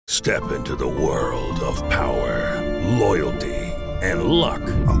Step into the world of power, loyalty, and luck.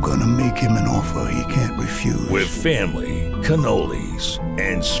 I'm gonna make him an offer he can't refuse. With family, cannolis,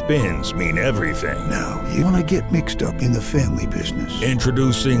 and spins mean everything. Now, you wanna get mixed up in the family business.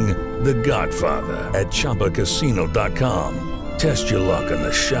 Introducing The Godfather at ChumbaCasino.com. Test your luck in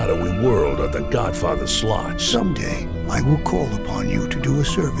the shadowy world of The Godfather slot. Someday, I will call upon you to do a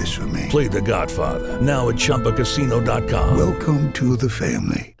service for me. Play The Godfather now at ChumbaCasino.com. Welcome to the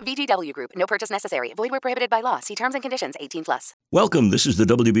family. VGW Group. No purchase necessary. Void where prohibited by law. See terms and conditions. 18+. Welcome. This is the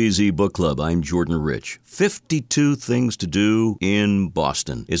WBZ Book Club. I'm Jordan Rich. 52 Things to Do in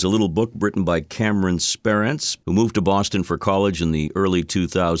Boston is a little book written by Cameron Sperance, who moved to Boston for college in the early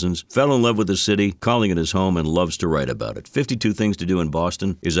 2000s, fell in love with the city, calling it his home, and loves to write about it. 52 Things to Do in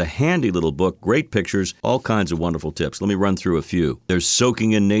Boston is a handy little book, great pictures, all kinds of wonderful tips. Let me run through a few. There's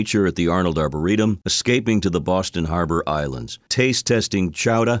soaking in nature at the Arnold Arboretum, escaping to the Boston Harbor Islands, taste testing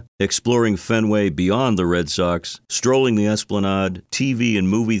chowder, exploring Fenway beyond the Red Sox, strolling the Esplanade, TV and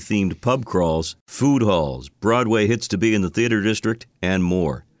movie-themed pub crawls, food halls, Broadway hits to be in the theater district, and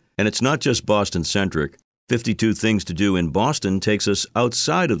more. And it's not just Boston-centric. 52 Things to Do in Boston takes us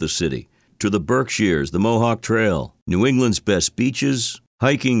outside of the city, to the Berkshires, the Mohawk Trail, New England's best beaches,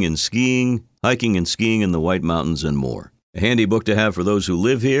 hiking and skiing in the White Mountains, and more. A handy book to have for those who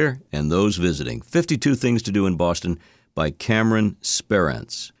live here and those visiting. 52 Things to Do in Boston by Cameron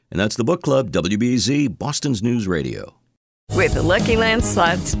Sperance. And that's the Book Club, WBZ, Boston's News Radio. With the Lucky Land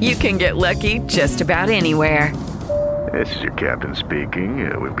Slots, you can get lucky just about anywhere. This is your captain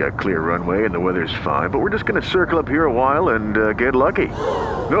speaking. We've got clear runway and the weather's fine, but we're just going to circle up here a while and get lucky.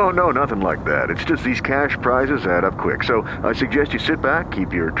 No, nothing like that. It's just these cash prizes add up quick. So I suggest you sit back,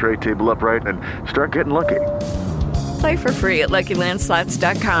 keep your tray table upright, and start getting lucky. Play for free at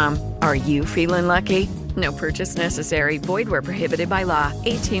LuckyLandSlots.com. Are you feeling lucky? No purchase necessary. Void where prohibited by law.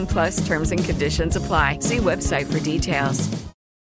 18+ terms and conditions apply. See website for details.